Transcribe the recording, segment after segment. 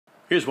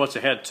Here's what's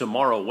ahead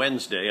tomorrow,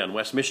 Wednesday, on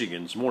West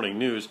Michigan's Morning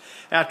News.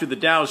 After the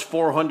Dow's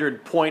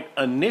 400-point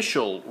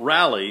initial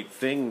rally,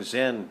 things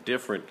end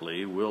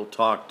differently. We'll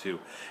talk to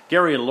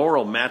Gary and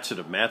Laurel Matson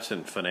of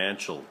Matson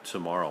Financial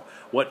tomorrow.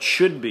 What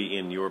should be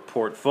in your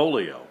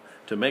portfolio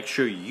to make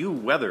sure you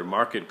weather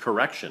market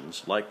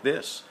corrections like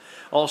this?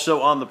 Also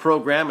on the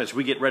program, as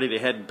we get ready to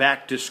head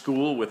back to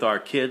school with our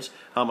kids,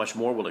 how much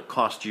more will it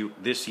cost you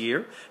this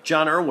year?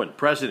 John Irwin,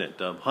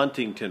 president of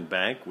Huntington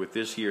Bank, with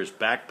this year's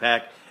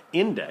Backpack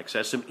Index,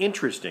 has some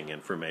interesting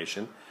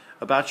information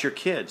about your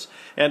kids.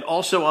 And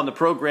also on the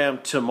program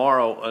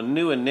tomorrow, a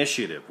new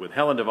initiative with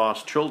Helen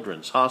DeVos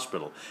Children's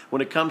Hospital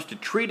when it comes to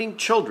treating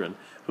children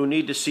who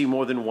need to see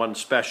more than one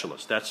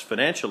specialist. That's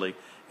financially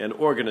and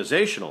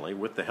organizationally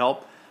with the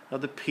help of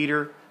the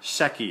Peter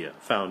Secchia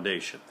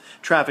Foundation.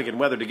 Traffic and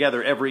weather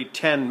together every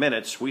 10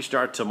 minutes. We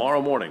start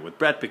tomorrow morning with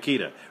Brett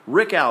Paquita,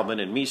 Rick Alvin,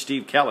 and me,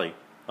 Steve Kelly,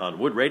 on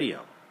Wood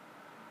Radio.